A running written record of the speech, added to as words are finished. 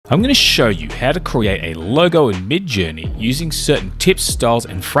I'm going to show you how to create a logo in Midjourney using certain tips, styles,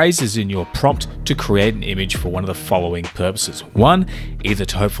 and phrases in your prompt to create an image for one of the following purposes. One, either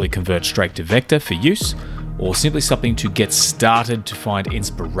to hopefully convert straight to vector for use, or simply something to get started to find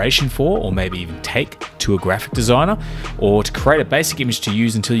inspiration for, or maybe even take to a graphic designer, or to create a basic image to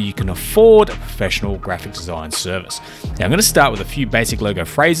use until you can afford a professional graphic design service. Now I'm going to start with a few basic logo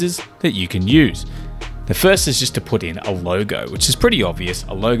phrases that you can use. The first is just to put in a logo, which is pretty obvious.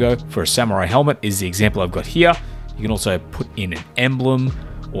 A logo for a samurai helmet is the example I've got here. You can also put in an emblem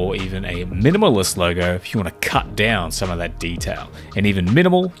or even a minimalist logo if you want to cut down some of that detail. And even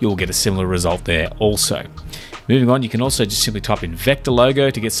minimal, you'll get a similar result there also. Moving on, you can also just simply type in vector logo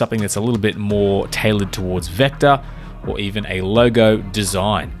to get something that's a little bit more tailored towards vector, or even a logo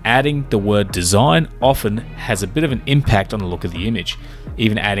design. Adding the word design often has a bit of an impact on the look of the image.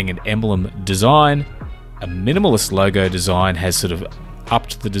 Even adding an emblem design, a minimalist logo design has sort of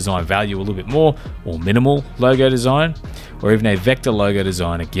upped the design value a little bit more, or minimal logo design, or even a vector logo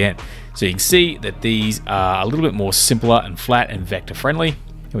design again. So you can see that these are a little bit more simpler and flat and vector friendly.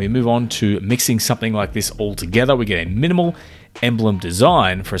 And we move on to mixing something like this all together. We get a minimal emblem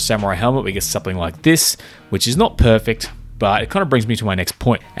design for a samurai helmet. We get something like this, which is not perfect, but it kind of brings me to my next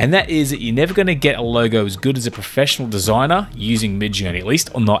point. And that is that you're never going to get a logo as good as a professional designer using Midjourney, at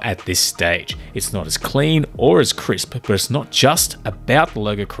least or not at this stage. It's not as clean or as crisp, but it's not just about the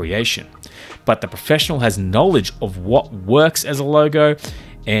logo creation. But the professional has knowledge of what works as a logo,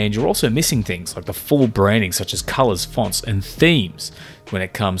 and you're also missing things like the full branding, such as colors, fonts, and themes when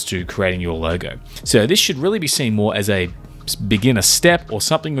it comes to creating your logo. So this should really be seen more as a beginner step or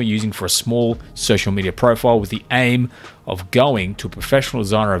something you're using for a small social media profile with the aim of going to a professional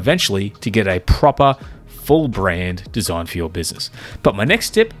designer eventually to get a proper full brand design for your business. But my next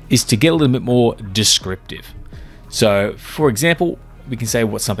tip is to get a little bit more descriptive. So for example, we can say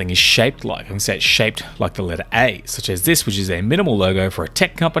what something is shaped like. I can say it's shaped like the letter A, such as this, which is a minimal logo for a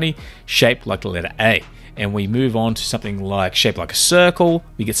tech company shaped like the letter A. And we move on to something like shaped like a circle.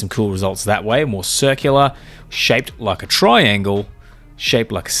 We get some cool results that way, more circular, shaped like a triangle,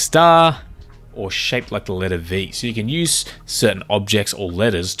 shaped like a star, or shaped like the letter V. So you can use certain objects or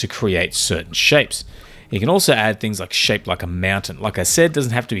letters to create certain shapes. You can also add things like shaped like a mountain. Like I said, it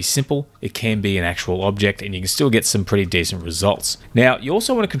doesn't have to be simple. It can be an actual object, and you can still get some pretty decent results. Now, you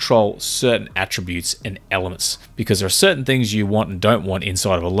also want to control certain attributes and elements, because there are certain things you want and don't want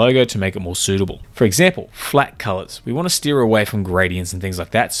inside of a logo to make it more suitable. For example, flat colors. We want to steer away from gradients and things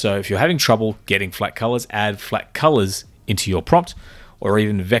like that. So if you're having trouble getting flat colors, add flat colors into your prompt. Or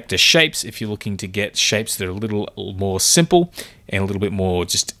even vector shapes if you're looking to get shapes that are a little more simple and a little bit more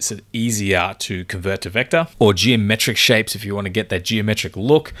just sort of easier to convert to vector. Or geometric shapes if you want to get that geometric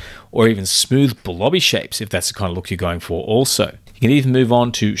look, or even smooth blobby shapes if that's the kind of look you're going for also. You can even move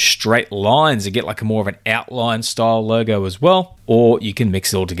on to straight lines and get like a more of an outline style logo as well. Or you can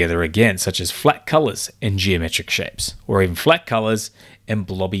mix it all together again, such as flat colors and geometric shapes, or even flat colors and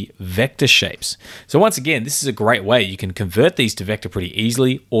blobby vector shapes. So once again, this is a great way. You can convert these to vector pretty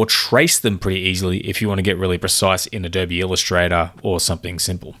easily, or trace them pretty easily if you want to get really precise in Adobe Illustrator or something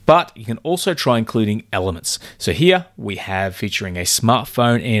simple. But you can also try including elements. So here we have featuring a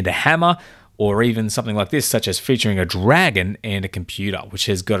smartphone and a hammer, or even something like this, such as featuring a dragon and a computer, which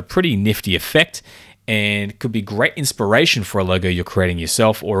has got a pretty nifty effect and could be great inspiration for a logo you're creating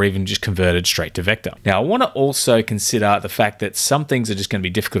yourself, or even just converted straight to vector. Now, I want to also consider the fact that some things are just going to be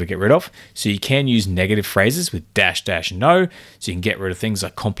difficult to get rid of. So you can use negative phrases with dash, dash, no. So you can get rid of things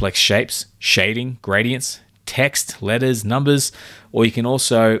like complex shapes, shading, gradients, text, letters, numbers, or you can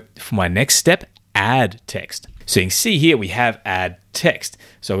also, for my next step, add text. So you can see here we have add text.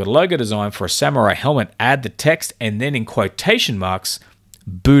 So with a logo design for a samurai helmet, add the text, and then in quotation marks,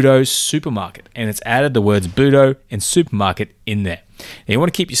 Budo Supermarket, and it's added the words Budo and supermarket in there. Now you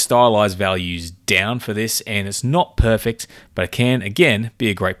want to keep your stylized values down for this, and it's not perfect, but it can again be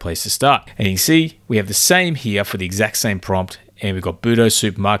a great place to start. And you can see we have the same here for the exact same prompt, and we've got Budo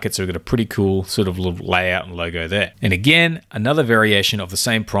Supermarket, so we've got a pretty cool sort of little layout and logo there. And again, another variation of the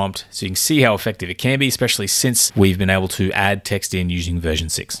same prompt, so you can see how effective it can be, especially since we've been able to add text in using version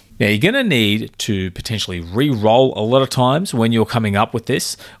 6. Now you're going to need to potentially re-roll a lot of times when you're coming up with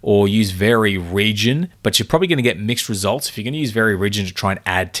this, or use vary region, but you're probably going to get mixed results if you're going to use vary region to try and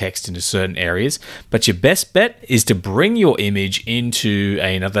add text into certain areas. But your best bet is to bring your image into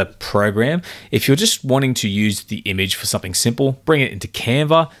another program. If you're just wanting to use the image for something simple, bring it into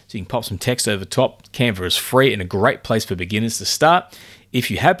Canva so you can pop some text over top. Canva is free and a great place for beginners to start. If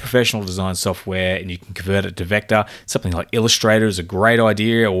you have professional design software and you can convert it to vector, something like Illustrator is a great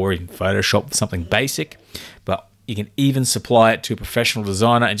idea, or in Photoshop, something basic. But you can even supply it to a professional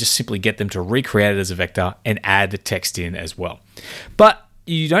designer and just simply get them to recreate it as a vector and add the text in as well. But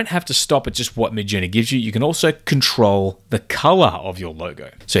you don't have to stop at just what Midjourney gives you. You can also control the color of your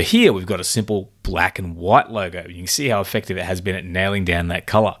logo. So here we've got a simple black and white logo. You can see how effective it has been at nailing down that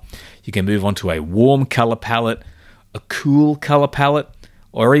color. You can move on to a warm color palette, a cool color palette,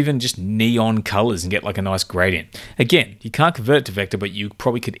 or even just neon colors and get like a nice gradient. Again, you can't convert it to vector, but you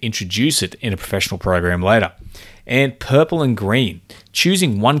probably could introduce it in a professional program later. And purple and green.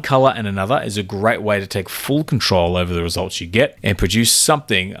 Choosing one color and another is a great way to take full control over the results you get and produce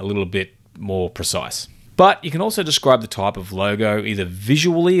something a little bit more precise. But you can also describe the type of logo either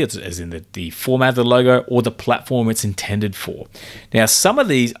visually, as in the format of the logo, or the platform it's intended for. Now, some of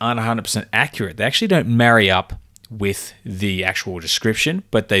these aren't 100% accurate. They actually don't marry up with the actual description,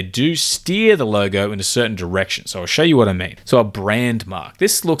 but they do steer the logo in a certain direction. So I'll show you what I mean. So a brand mark.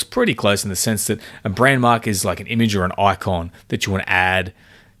 This looks pretty close in the sense that a brand mark is like an image or an icon that you want to add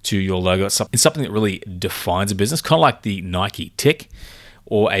to your logo. It's something that really defines a business, kind of like the Nike tick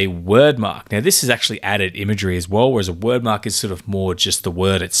or a word mark. Now this is actually added imagery as well, whereas a word mark is sort of more just the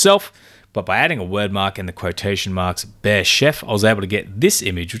word itself. But by adding a word mark and the quotation marks Bear Chef, I was able to get this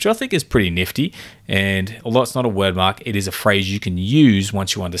image, which I think is pretty nifty. And although it's not a word mark, it is a phrase you can use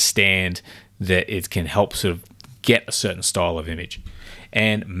once you understand that it can help sort of get a certain style of image.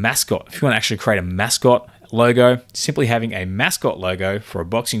 And mascot. If you want to actually create a mascot logo, simply having a mascot logo for a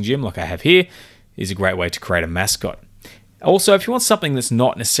boxing gym like I have here is a great way to create a mascot. Also, if you want something that's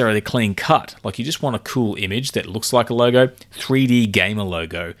not necessarily clean cut, like you just want a cool image that looks like a logo, 3D gamer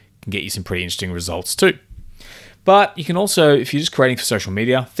logo can get you some pretty interesting results too. But you can also, if you're just creating for social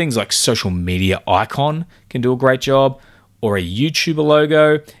media, things like social media icon can do a great job, or a YouTuber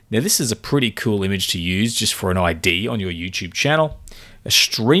logo. Now this is a pretty cool image to use just for an ID on your YouTube channel. A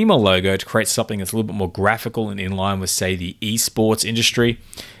streamer logo to create something that's a little bit more graphical and in line with, say, the esports industry.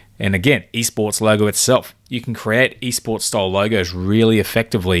 And again, esports logo itself. You can create esports style logos really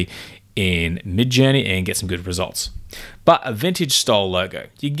effectively in Midjourney and get some good results. But a vintage style logo,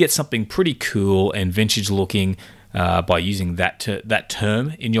 you can get something pretty cool and vintage looking by using that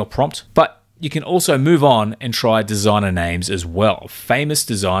term in your prompt. But you can also move on and try designer names as well. Famous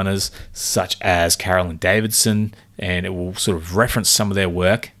designers such as Carolyn Davidson, and it will sort of reference some of their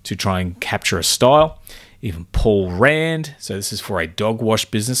work to try and capture a style. Even Paul Rand, so this is for a dog wash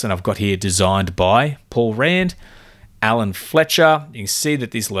business, and I've got here designed by Paul Rand. Alan Fletcher, you can see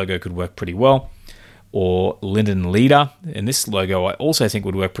that this logo could work pretty well. Or Lyndon Leader, and this logo I also think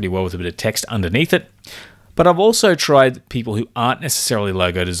would work pretty well with a bit of text underneath it. But I've also tried people who aren't necessarily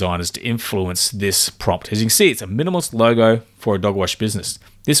logo designers to influence this prompt. As you can see, it's a minimalist logo for a dog wash business.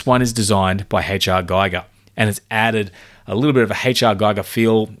 This one is designed by HR Geiger, and it's added a little bit of a HR Geiger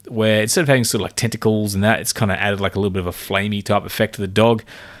feel where instead of having sort of like tentacles and that, it's kind of added like a little bit of a flamey type effect to the dog.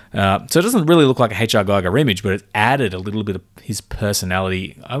 So it doesn't really look like a HR Geiger image, but it's added a little bit of his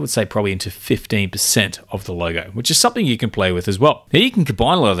personality, I would say probably into 15% of the logo, which is something you can play with as well. Now you can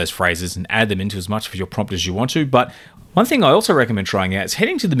combine a lot of those phrases and add them into as much of your prompt as you want to, but one thing I also recommend trying out is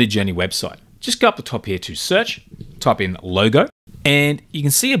heading to the Midjourney website. Just go up the top here to search, type in logo, and you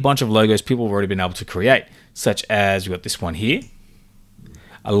can see a bunch of logos people have already been able to create, such as we've got this one here,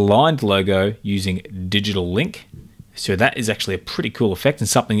 a lined logo using digital link. So that is actually a pretty cool effect and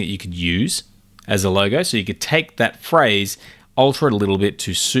something that you could use as a logo. So you could take that phrase, alter it a little bit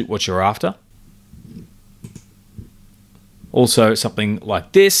to suit what you're after. Also something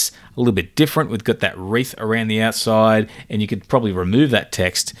like this, a little bit different. We've got that wreath around the outside, and you could probably remove that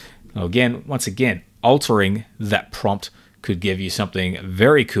text. Again, once again, altering that prompt could give you something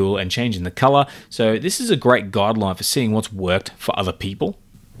very cool and changing the color. So this is a great guideline for seeing what's worked for other people,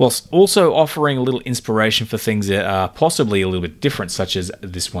 whilst also offering a little inspiration for things that are possibly a little bit different, such as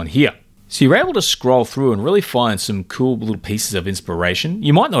this one here. So you're able to scroll through and really find some cool little pieces of inspiration.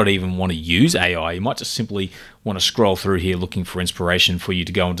 You might not even want to use AI. You might just simply want to scroll through here looking for inspiration for you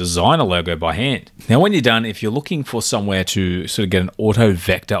to go and design a logo by hand. Now, when you're done, if you're looking for somewhere to sort of get an auto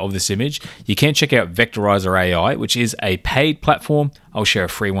vector of this image, you can check out Vectorizer AI, which is a paid platform. I'll share a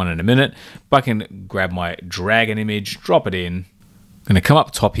free one in a minute, but I can grab my dragon image, drop it in. I'm going to come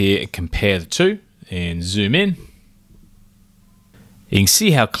up top here and compare the two and zoom in. You can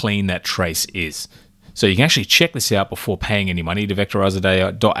see how clean that trace is. So you can actually check this out before paying any money to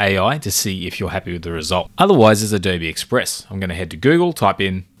Vectorizer.ai to see if you're happy with the result. Otherwise, there's Adobe Express. I'm going to head to Google, type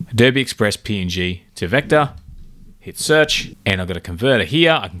in Adobe Express PNG to vector, hit search, and I've got a converter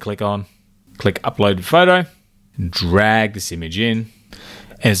here. I can click upload photo, and drag this image in,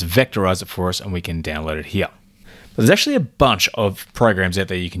 and it's vectorized it for us, and we can download it here. There's actually a bunch of programs out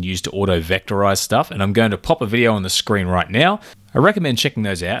there you can use to auto-vectorize stuff, and I'm going to pop a video on the screen right now. I recommend checking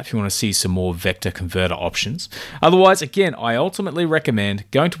those out if you want to see some more vector converter options. Otherwise, again, I ultimately recommend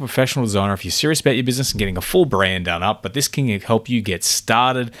going to a professional designer if you're serious about your business and getting a full brand done up, but this can help you get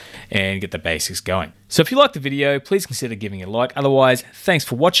started and get the basics going. So if you liked the video, please consider giving it a like. Otherwise, thanks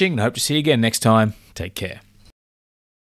for watching and I hope to see you again next time. Take care.